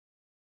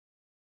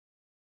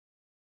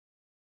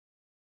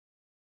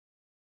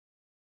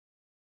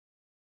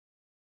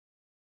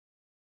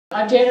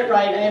I'm Janet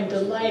Wright. I am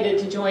delighted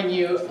to join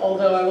you,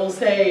 although I will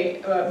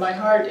say my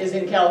heart is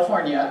in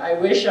California. I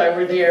wish I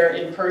were there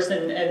in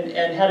person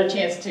and had a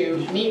chance to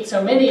meet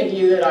so many of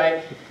you that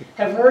I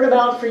have heard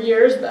about for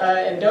years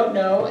and don't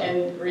know,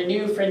 and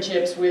renew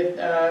friendships with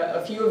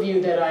a few of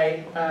you that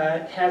I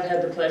have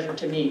had the pleasure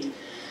to meet.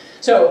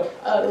 So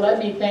let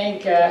me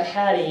thank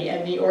Hattie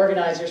and the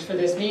organizers for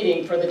this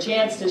meeting for the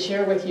chance to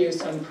share with you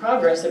some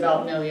progress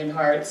about Million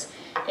Hearts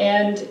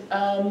and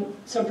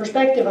some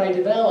perspective I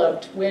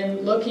developed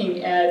when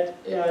looking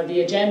at the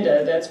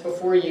agenda that's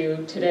before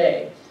you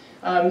today.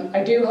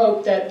 I do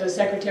hope that the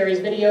Secretary's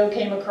video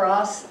came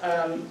across.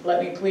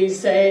 Let me please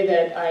say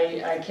that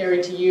I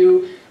carry to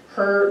you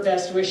her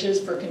best wishes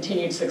for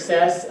continued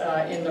success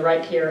in the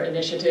Right Care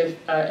initiative,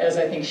 as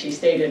I think she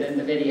stated in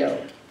the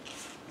video.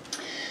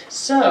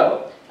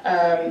 So,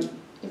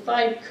 if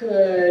I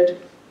could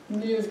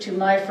move to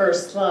my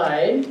first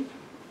slide.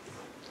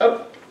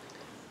 Oh,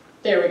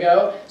 there we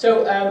go.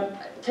 So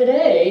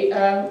today,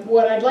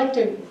 what I'd like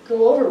to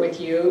go over with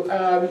you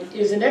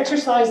is an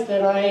exercise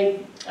that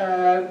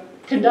I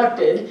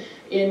conducted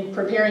in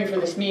preparing for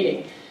this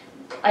meeting.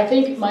 I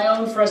think my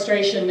own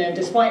frustration and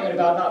disappointment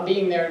about not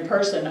being there in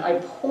person, I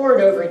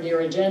pored over your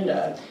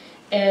agenda.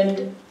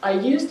 And I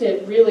used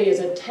it really as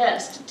a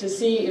test to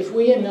see if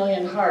we in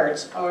Million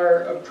Hearts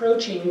are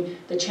approaching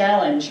the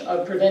challenge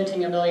of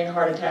preventing 1 million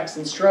heart attacks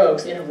and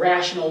strokes in a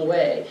rational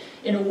way,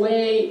 in a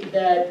way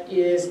that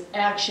is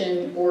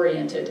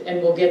action-oriented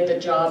and will get the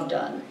job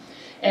done.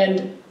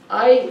 And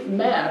I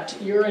mapped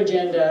your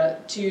agenda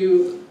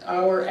to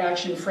our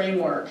action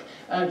framework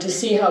to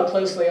see how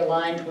closely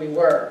aligned we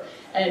were.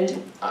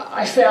 And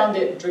I found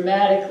it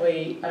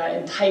dramatically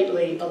and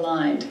tightly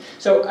aligned.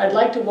 So I'd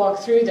like to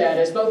walk through that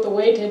as both a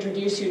way to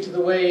introduce you to the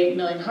way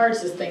Million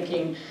Hearts is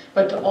thinking,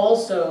 but to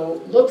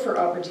also look for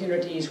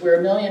opportunities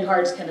where Million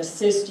Hearts can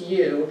assist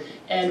you,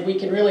 and we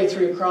can really,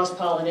 through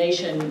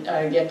cross-pollination,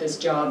 get this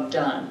job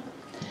done.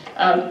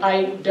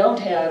 I don't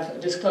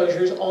have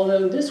disclosures,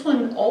 although this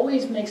one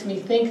always makes me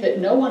think that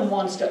no one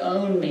wants to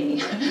own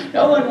me.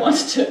 No one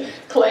wants to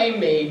claim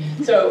me.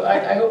 So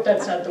I hope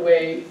that's not the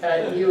way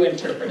you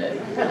interpret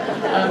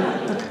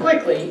it.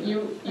 Quickly,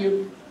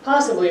 you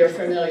possibly are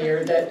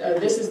familiar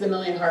that this is the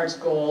Million Hearts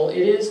goal.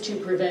 It is to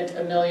prevent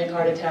 1 million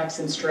heart attacks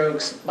and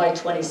strokes by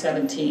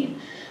 2017.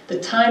 The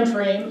time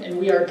frame, and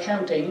we are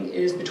counting,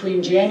 is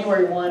between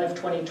January 1 of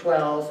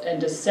 2012 and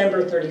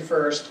December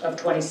 31st of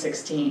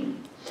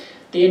 2016.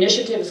 The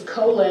initiative is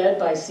co-led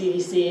by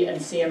CDC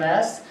and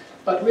CMS,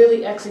 but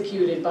really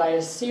executed by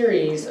a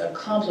series, a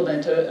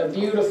complement, a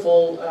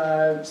beautiful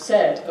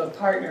set of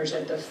partners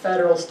at the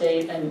federal,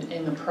 state, and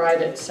in the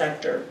private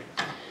sector.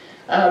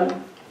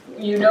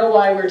 You know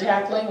why we're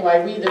tackling,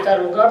 why we, the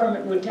federal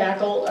government, would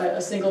tackle a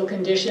single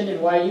condition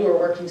and why you are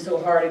working so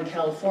hard in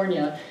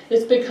California.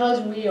 It's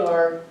because we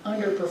are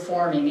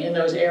underperforming in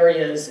those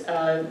areas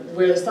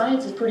where the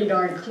science is pretty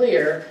darn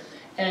clear.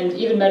 And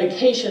even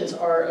medications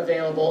are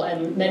available,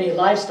 and many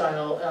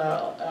lifestyle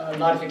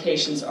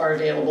modifications are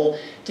available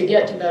to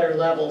get to better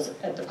levels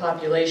at the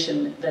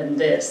population than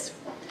this.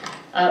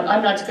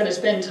 I'm not going to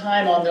spend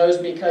time on those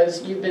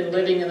because you've been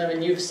living in them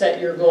and you've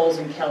set your goals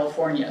in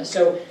California.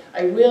 So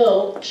I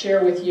will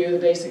share with you the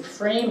basic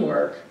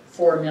framework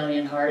for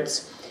Million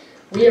Hearts.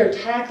 We are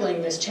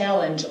tackling this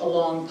challenge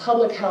along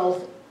public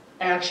health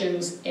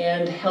actions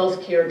and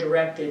healthcare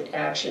directed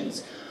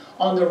actions.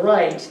 On the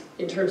right,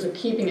 in terms of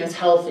keeping us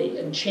healthy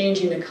and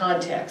changing the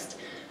context,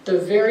 the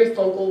very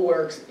focal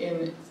work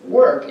in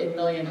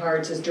Million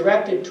Hearts is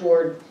directed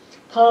toward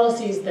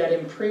policies that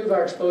improve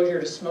our exposure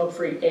to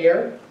smoke-free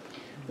air,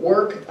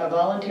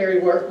 voluntary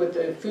work with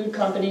the food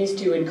companies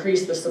to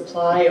increase the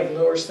supply of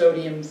lower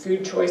sodium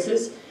food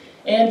choices,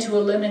 and to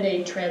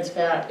eliminate trans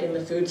fat in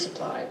the food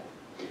supply.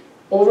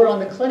 Over on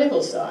the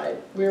clinical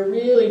side, we're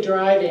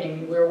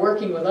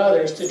working with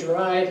others to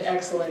drive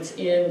excellence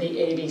in the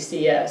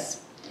ABCS.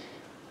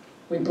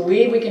 We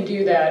believe we can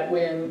do that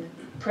when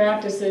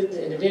practices,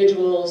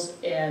 individuals,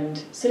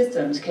 and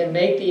systems can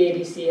make the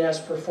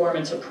ABCS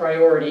performance a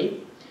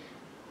priority,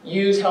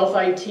 use health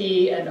IT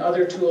and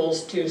other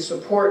tools to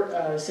support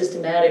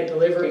systematic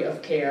delivery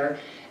of care,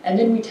 and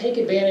then we take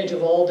advantage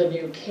of all the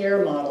new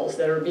care models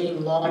that are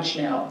being launched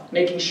now,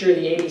 making sure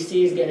the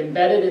ABCs get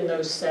embedded in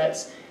those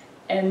sets,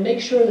 and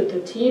make sure that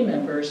the team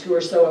members who are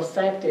so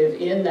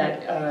effective in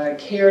that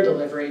care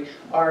delivery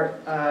are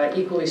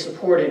equally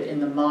supported in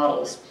the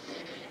models.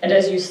 And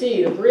as you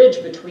see, the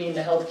bridge between the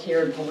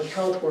healthcare and public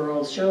health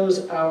worlds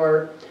shows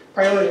our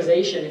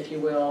prioritization, if you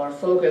will, our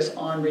focus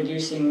on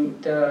reducing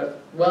the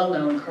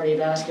well-known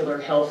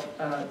cardiovascular health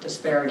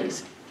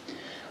disparities.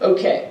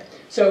 Okay,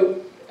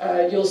 so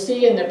you'll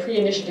see in the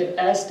pre-initiative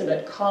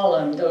estimate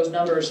column those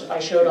numbers I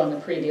showed on the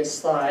previous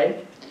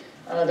slide.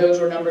 Those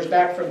were numbers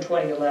back from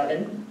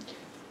 2011.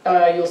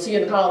 You'll see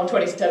in the column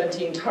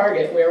 2017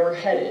 target where we're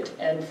headed,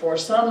 and for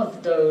some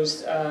of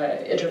those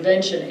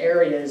intervention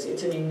areas,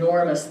 it's an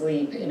enormous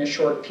leap in a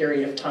short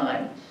period of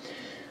time.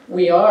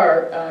 We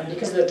are,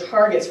 because the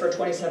targets for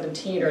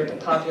 2017 are at the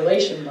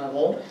population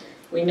level,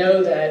 we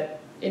know that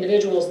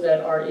individuals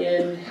that are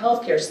in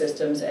healthcare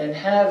systems and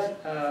have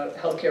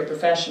healthcare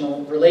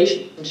professional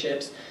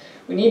relationships,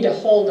 we need to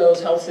hold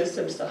those health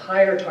systems to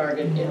higher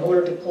target in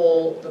order to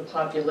pull the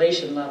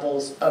population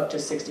levels up to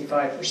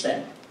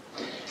 65%.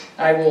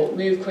 I will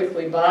move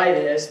quickly by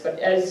this, but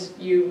as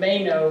you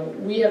may know,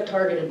 we have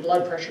targeted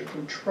blood pressure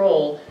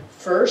control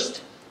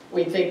first.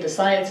 We think the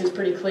science is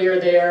pretty clear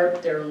there.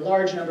 There are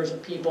large numbers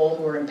of people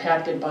who are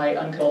impacted by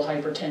uncontrolled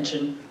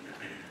hypertension.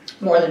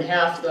 More than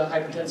half the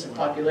hypertensive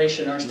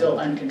population are still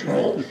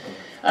uncontrolled.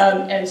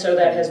 And so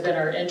that has been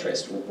our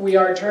interest. We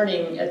are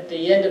turning at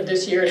the end of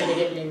this year and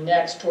beginning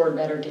next toward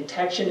better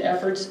detection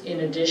efforts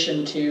in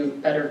addition to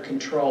better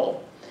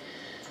control.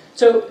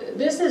 So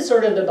this is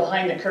sort of the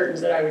behind the curtains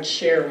that I would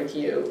share with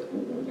you.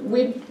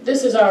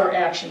 This is our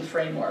action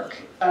framework.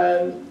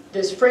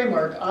 This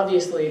framework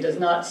obviously does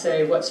not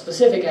say what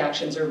specific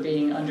actions are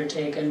being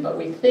undertaken, but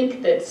we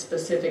think that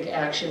specific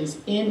actions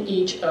in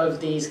each of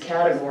these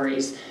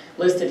categories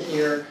listed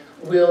here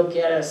will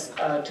get us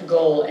to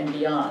goal and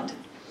beyond.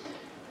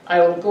 I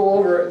will go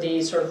over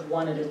these sort of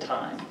one at a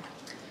time.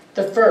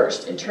 The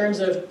first, in terms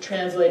of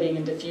translating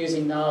and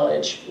diffusing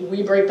knowledge,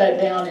 we break that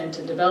down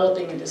into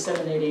developing and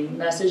disseminating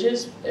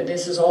messages.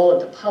 This is all at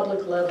the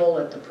public level,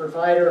 at the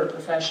provider or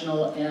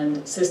professional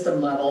and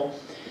system level.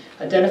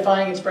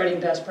 Identifying and spreading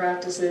best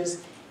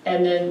practices,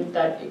 and then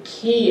that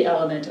key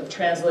element of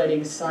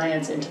translating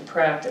science into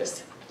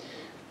practice.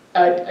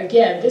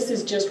 Again, this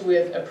is just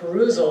with a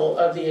perusal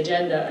of the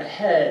agenda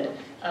ahead,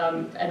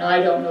 and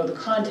I don't know the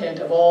content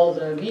of all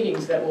the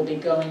meetings that will be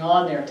going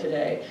on there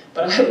today,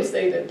 but I would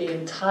say that the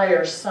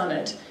entire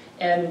summit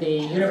and the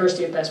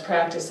University of Best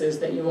Practices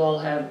that you all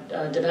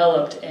have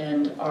developed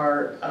and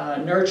are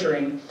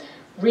nurturing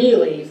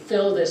really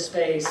fill this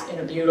space in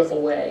a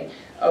beautiful way.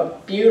 A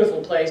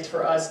beautiful place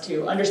for us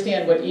to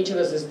understand what each of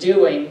us is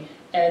doing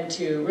and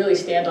to really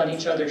stand on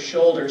each other's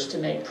shoulders to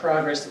make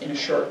progress in a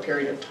short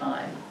period of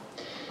time.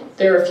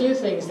 There are a few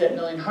things that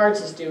Million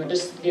Hearts is doing.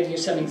 Just to give you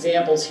some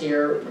examples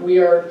here, we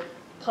are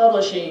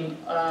publishing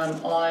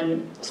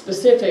on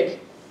specific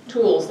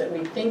tools that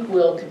we think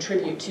will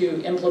contribute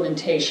to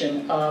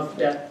implementation of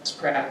best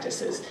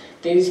practices.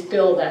 These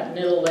fill that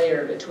middle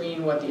layer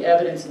between what the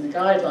evidence and the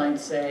guidelines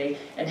say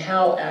and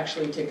how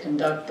actually to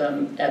conduct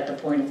them at the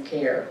point of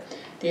care.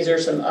 These are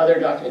some other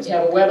documents. We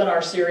have a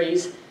webinar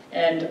series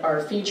and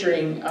are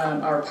featuring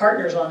our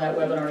partners on that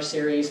webinar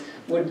series.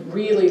 Would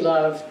really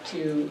love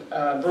to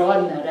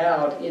broaden that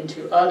out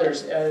into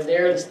others.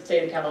 They're in the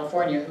state of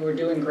California who are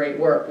doing great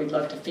work. We'd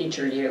love to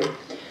feature you.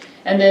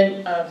 And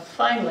then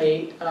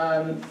finally,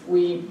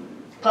 we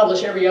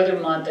publish every other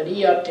month an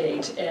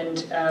e-update,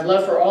 and I'd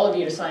love for all of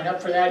you to sign up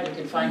for that. You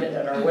can find it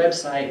at our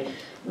website.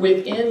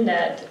 Within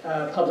that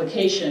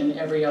publication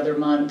every other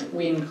month,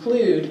 we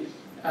include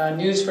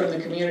news from the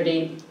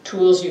community,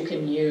 tools you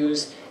can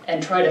use,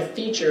 and try to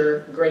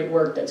feature great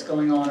work that's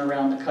going on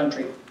around the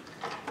country.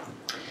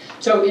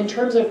 So in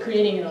terms of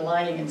creating and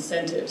aligning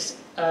incentives,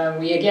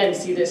 we again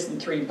see this in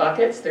three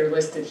buckets. They're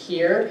listed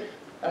here.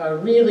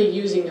 Really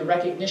using the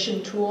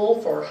recognition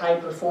tool for high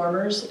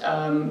performers.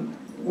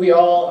 We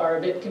all are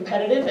a bit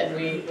competitive and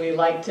we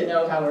like to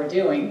know how we're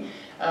doing.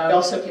 We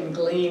also can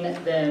glean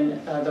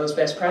then those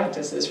best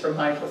practices from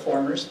high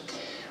performers.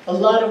 A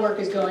lot of work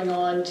is going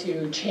on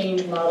to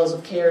change models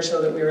of care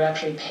so that we're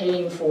actually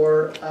paying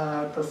for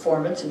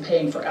performance and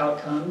paying for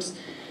outcomes.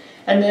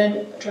 And then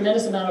a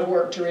tremendous amount of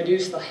work to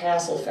reduce the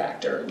hassle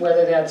factor,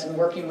 whether that's in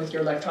working with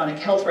your electronic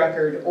health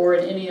record or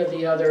in any of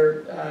the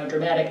other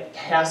dramatic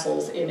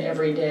hassles in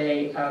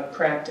everyday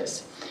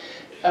practice.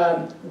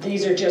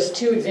 These are just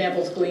two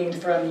examples gleaned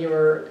from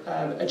your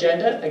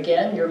agenda.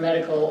 Again, your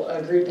medical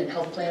group and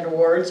health plan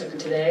awards of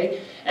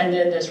today, and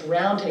then this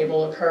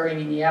roundtable occurring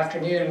in the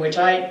afternoon, which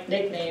I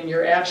nicknamed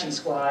your action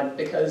squad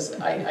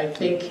because I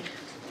think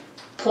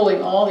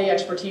pulling all the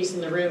expertise in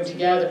the room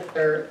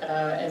together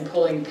and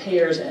pulling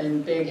payers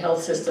and big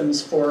health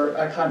systems for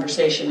a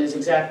conversation is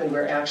exactly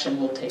where action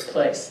will take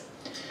place.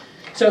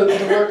 So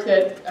the work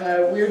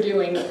that we're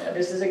doing,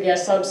 this is a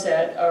guest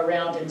subset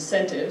around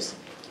incentives.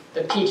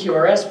 The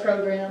PQRS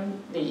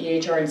program, the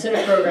EHR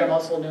incentive program,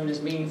 also known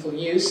as Meaningful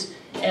Use,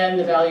 and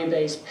the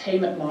value-based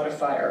payment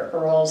modifier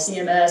are all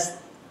CMS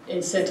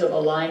incentive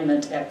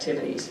alignment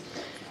activities.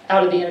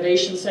 Out of the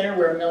Innovation Center,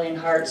 where Million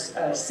Hearts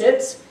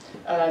sits,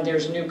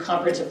 there's a new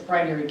comprehensive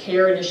primary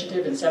care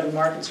initiative in 7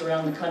 markets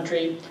around the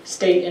country.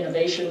 State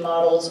innovation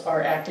models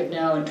are active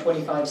now in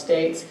 25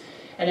 states.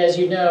 And as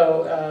you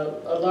know,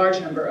 a large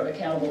number of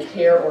accountable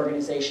care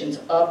organizations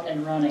up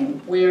and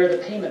running where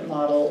the payment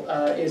model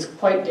is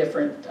quite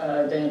different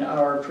than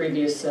our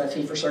previous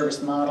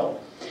fee-for-service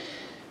model.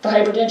 The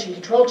hypertension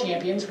control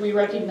champions, we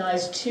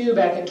recognized 2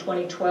 back in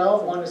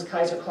 2012. One was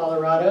Kaiser,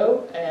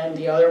 Colorado, and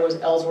the other was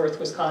Ellsworth,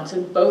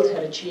 Wisconsin. Both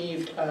had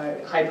achieved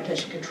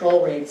hypertension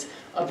control rates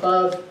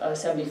above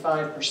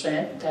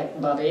 75%, in fact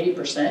above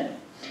 80%.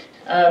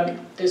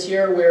 This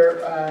year we're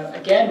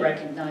again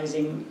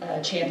recognizing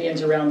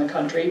champions around the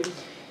country.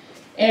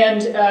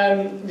 And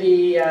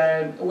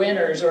the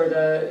winners, or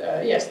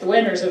the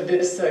winners of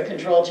this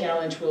control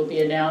challenge will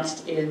be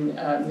announced in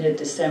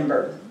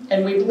mid-December.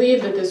 And we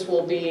believe that this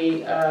will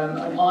be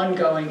an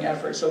ongoing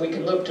effort, so we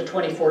can look to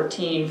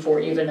 2014 for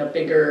even a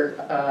bigger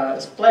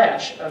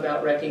splash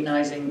about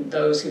recognizing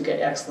those who get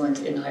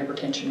excellence in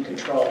hypertension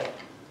control.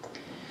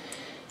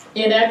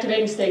 In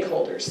activating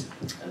stakeholders,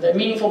 the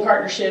meaningful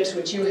partnerships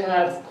which you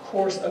have, of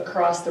course,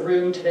 across the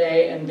room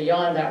today and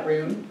beyond that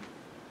room.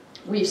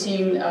 We've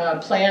seen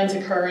plans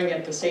occurring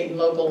at the state and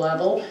local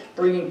level,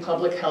 bringing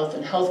public health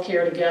and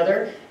healthcare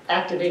together,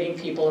 activating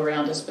people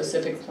around a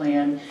specific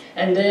plan,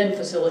 and then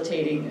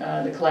facilitating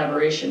the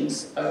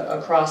collaborations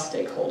across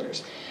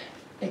stakeholders.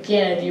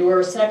 Again,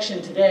 your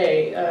section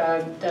today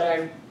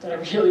that I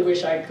really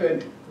wish I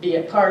could be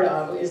a part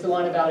of is the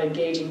one about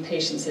engaging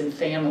patients and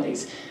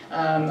families.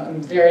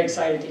 I'm very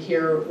excited to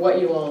hear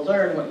what you all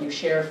learn, what you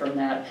share from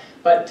that.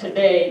 But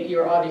today,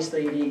 you're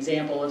obviously the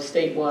example of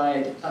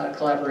statewide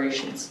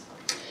collaborations.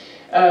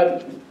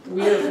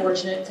 We are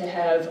fortunate to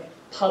have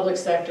public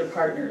sector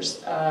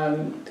partners.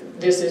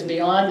 This is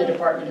beyond the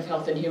Department of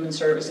Health and Human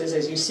Services,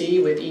 as you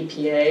see with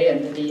EPA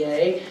and the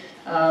VA.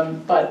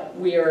 But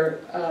we are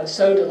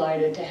so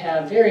delighted to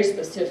have very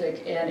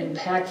specific and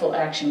impactful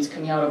actions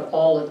coming out of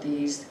all of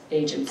these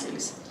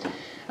agencies.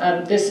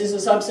 This is a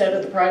subset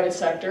of the private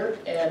sector,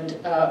 and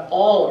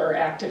all are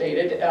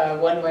activated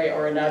one way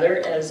or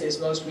another as is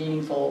most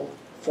meaningful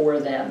for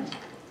them.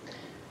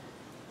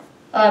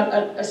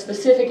 A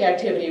specific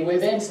activity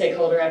within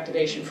stakeholder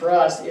activation for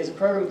us is a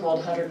program called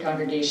 100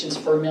 Congregations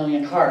for a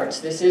Million Hearts.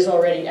 This is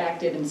already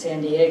active in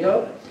San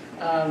Diego.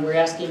 We're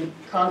asking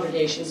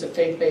congregations of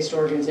faith-based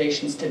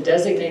organizations to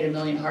designate a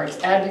Million Hearts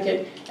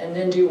advocate and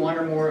then do one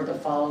or more of the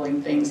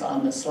following things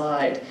on the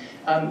slide.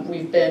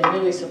 We've been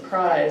really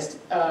surprised,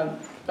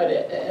 but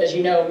as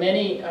you know,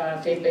 many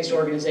faith-based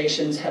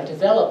organizations have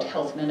developed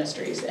health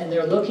ministries, and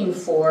they're looking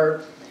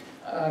for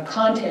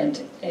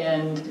content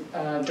and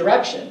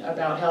direction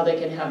about how they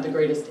can have the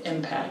greatest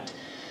impact.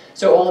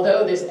 So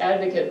although this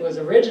advocate was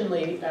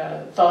originally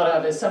thought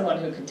of as someone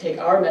who could take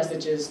our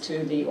messages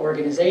to the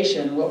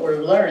organization, what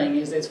we're learning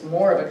is it's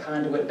more of a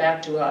conduit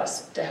back to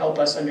us to help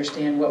us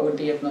understand what would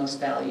be of most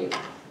value.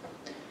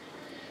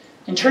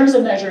 In terms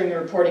of measuring and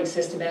reporting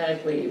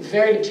systematically,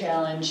 very big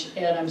challenge,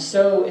 and I'm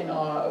so in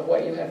awe of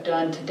what you have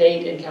done to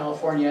date in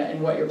California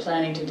and what you're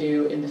planning to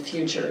do in the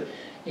future.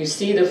 You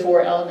see the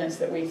 4 elements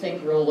that we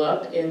think roll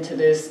up into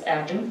this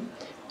action,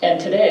 and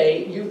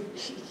today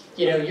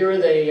you're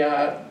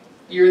the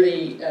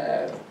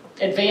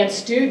advanced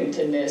student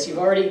in this. You've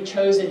already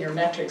chosen your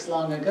metrics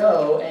long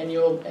ago,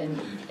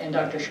 and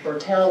Dr.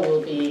 Shortell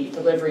will be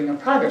delivering a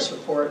progress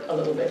report a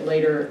little bit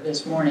later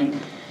this morning.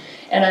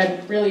 And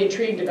I'm really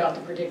intrigued about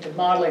the predictive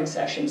modeling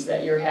sessions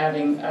that you're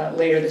having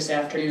later this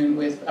afternoon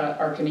with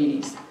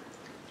Archimedes.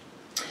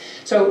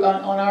 So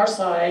on our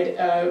side,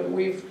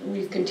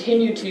 we've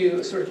continued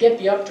to sort of get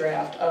the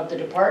updraft of the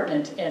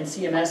department and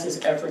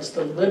CMS's efforts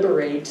to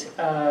liberate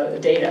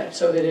data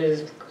so that it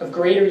is of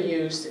greater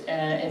use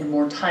and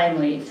more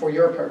timely for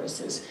your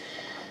purposes.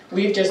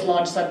 We've just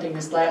launched something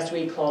this last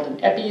week called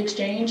an Epi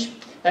Exchange.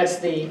 That's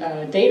the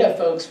data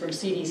folks from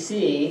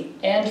CDC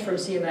and from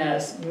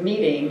CMS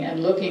meeting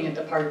and looking at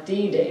the Part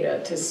D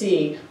data to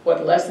see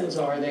what lessons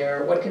are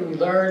there, what can we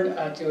learn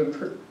to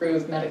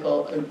improve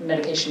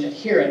medication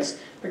adherence,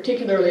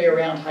 particularly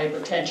around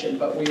hypertension,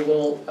 but we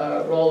will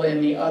roll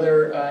in the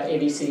other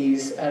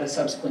ABCs at a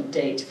subsequent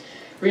date.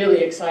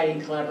 Really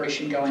exciting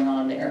collaboration going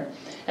on there.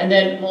 And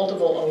then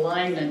multiple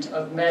alignment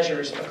of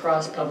measures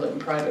across public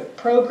and private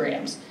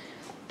programs.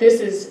 This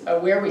is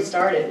where we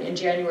started in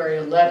January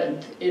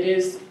 11th. It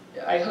is,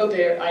 I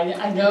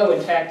know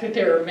in fact that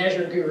there are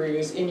measure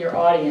gurus in your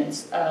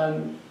audience,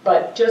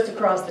 but just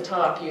across the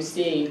top you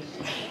see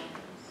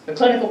the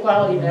clinical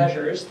quality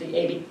measures, the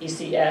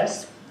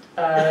ABCS.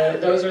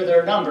 Those are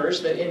their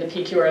numbers that in the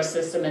PQRS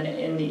system and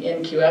in the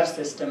NQF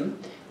system.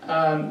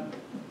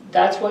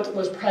 That's what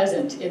was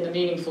present in the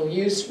meaningful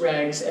use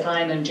regs at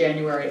Hyman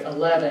January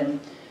 11.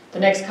 The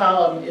next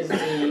column is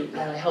the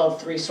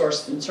Health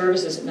Resources and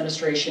Services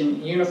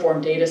Administration Uniform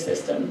Data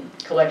System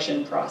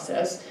collection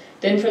process.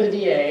 Then for the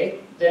VA,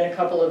 then a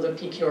couple of the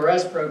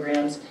PQRS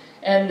programs,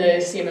 and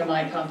the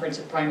CMMI Conference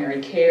of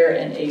Primary Care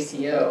and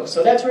ACO.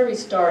 So that's where we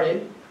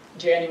started,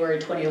 January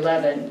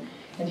 2011,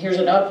 and here's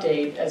an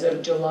update as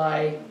of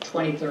July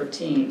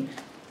 2013.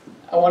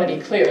 I want to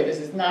be clear, this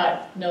is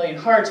not Million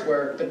Hearts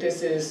work, but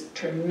this is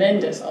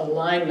tremendous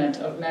alignment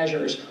of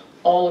measures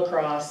all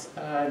across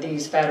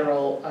these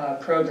federal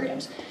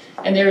programs.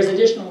 And there's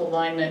additional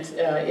alignment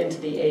into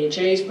the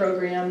AHA's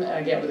program,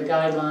 again with the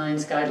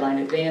guidelines, Guideline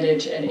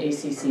Advantage, and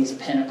ACC's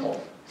Pinnacle.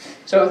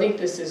 So I think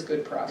this is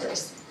good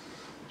progress.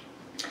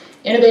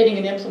 Innovating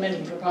and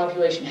implementing for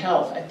population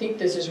health. I think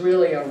this is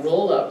really a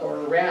roll-up or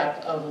a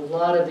wrap of a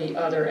lot of the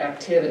other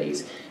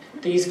activities.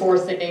 These 4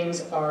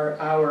 things are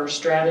our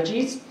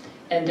strategies,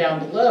 and down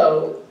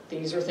below,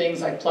 these are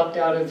things I plucked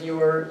out of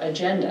your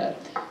agenda.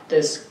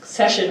 This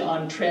session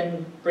on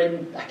trend-bending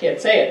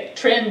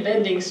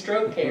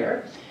stroke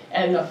care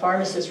and the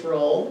pharmacist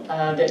role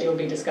that you'll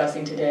be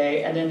discussing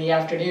today, and then the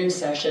afternoon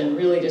session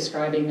really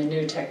describing the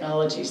new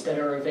technologies that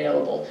are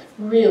available.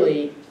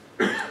 Really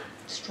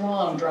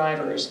strong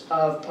drivers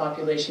of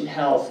population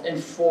health.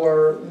 And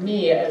for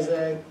me, as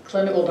a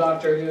clinical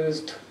doctor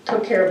who's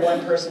took care of one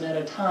person at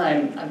a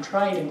time, I'm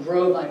trying to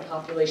grow my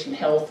population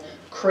health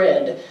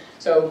cred.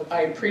 So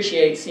I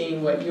appreciate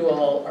seeing what you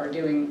all are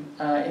doing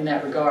in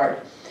that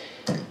regard.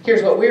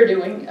 Here's what we're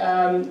doing.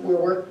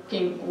 We're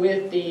working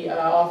with the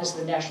Office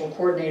of the National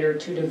Coordinator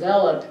to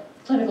develop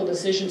clinical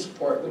decision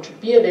support, which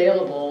would be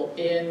available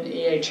in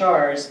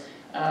EHRs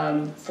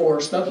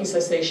for smoking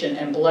cessation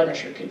and blood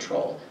pressure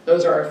control.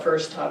 Those are our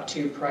first top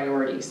two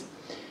priorities.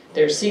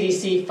 There's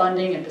CDC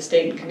funding at the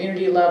state and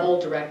community level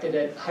directed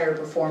at higher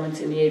performance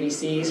in the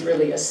ABCs,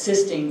 really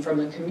assisting from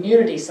the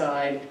community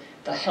side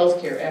the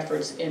healthcare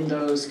efforts in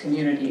those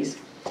communities.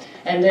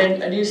 And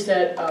then a new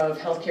set of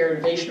healthcare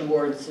innovation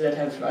awards that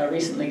have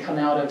recently come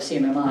out of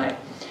CMMI.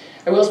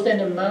 I will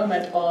spend a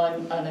moment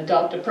on an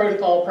Adopt a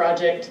Protocol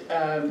project,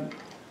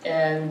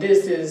 and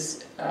this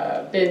has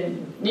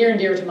been near and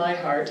dear to my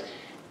heart.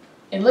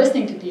 In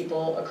listening to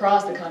people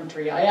across the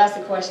country, I asked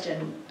the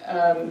question,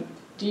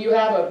 do you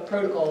have a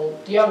protocol,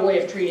 do you have a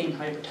way of treating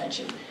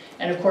hypertension?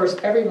 And of course,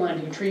 everyone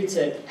who treats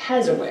it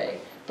has a way,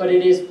 but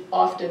it is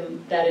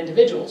often that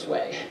individual's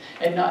way,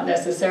 and not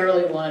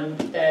necessarily one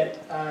that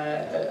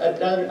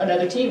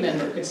another team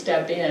member could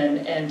step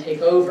in and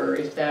take over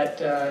if that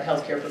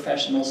healthcare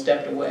professional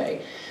stepped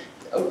away.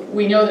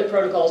 We know that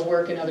protocols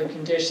work in other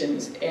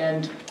conditions,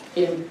 and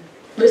in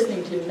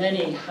listening to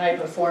many high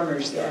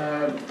performers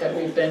that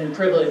we've been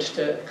privileged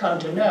to come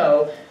to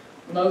know,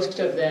 most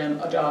of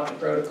them adopt a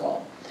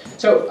protocol.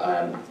 So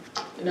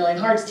the Million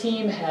Hearts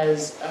team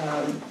has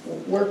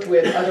worked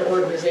with other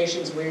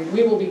organizations.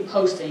 We will be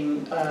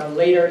posting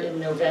later in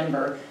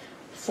November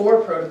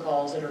 4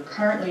 protocols that are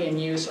currently in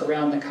use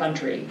around the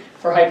country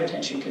for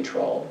hypertension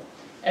control,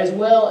 as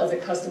well as a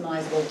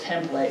customizable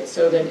template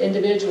so that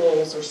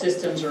individuals or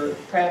systems or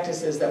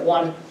practices that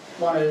want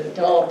to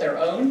develop their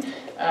own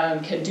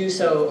can do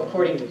so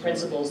according to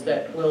principles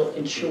that will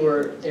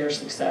ensure their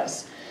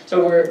success.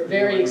 So we're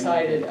very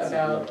excited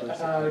about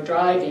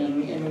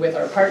driving, and with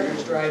our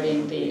partners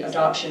driving, the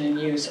adoption and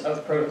use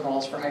of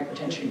protocols for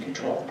hypertension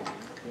control.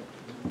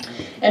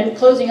 And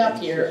closing up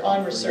here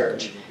on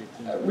research,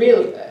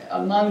 really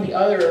among the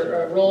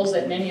other roles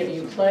that many of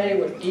you play,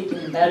 we're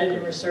deeply embedded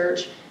in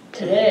research.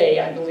 Today,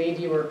 I believe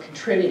you are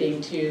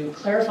contributing to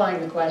clarifying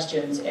the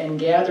questions and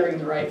gathering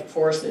the right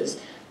forces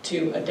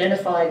to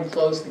identify and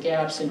close the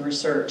gaps in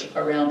research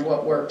around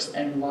what works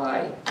and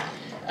why.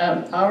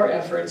 Our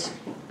efforts,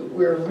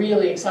 we're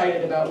really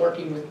excited about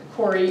working with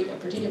Corey,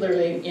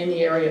 particularly in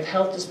the area of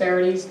health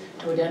disparities,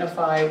 to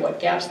identify what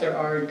gaps there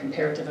are in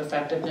comparative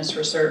effectiveness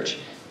research.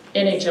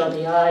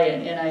 NHLBI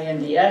and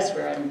NINDS,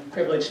 where I'm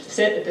privileged to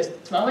sit at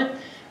this moment,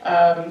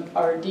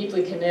 are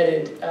deeply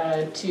committed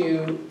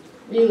to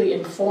really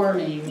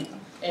informing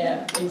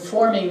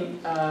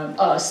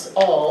us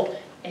all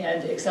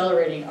and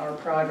accelerating our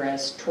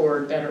progress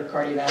toward better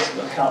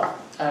cardiovascular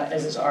health,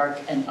 as is ARC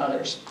and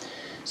others.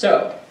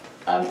 So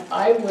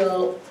I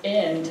will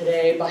end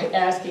today by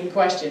asking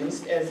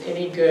questions, as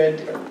any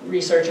good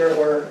researcher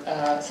or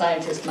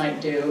scientist might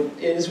do,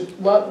 is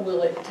what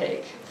will it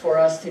take for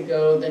us to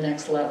go the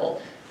next level?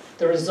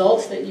 The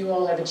results that you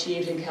all have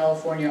achieved in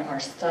California are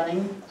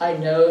stunning. I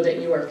know that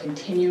you are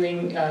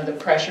continuing the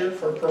pressure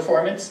for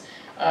performance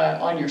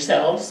on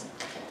yourselves.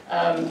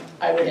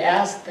 I would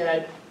ask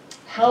that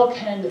how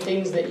can the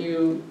things that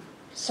you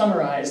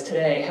summarized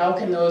today, how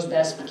can those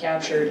best be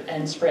captured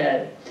and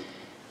spread?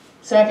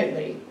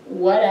 Secondly,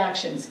 what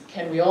actions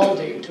can we all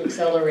do to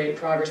accelerate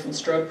progress in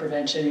stroke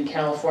prevention in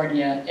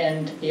California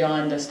and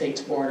beyond the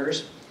state's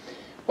borders?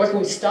 What can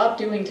we stop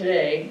doing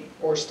today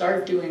or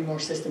start doing more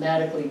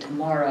systematically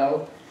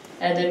tomorrow?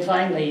 And then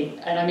finally,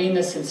 and I mean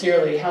this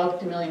sincerely, how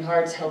can Million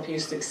Hearts help you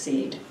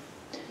succeed?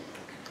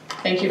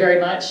 Thank you very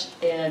much,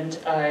 and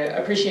I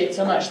appreciate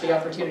so much the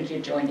opportunity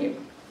to join you.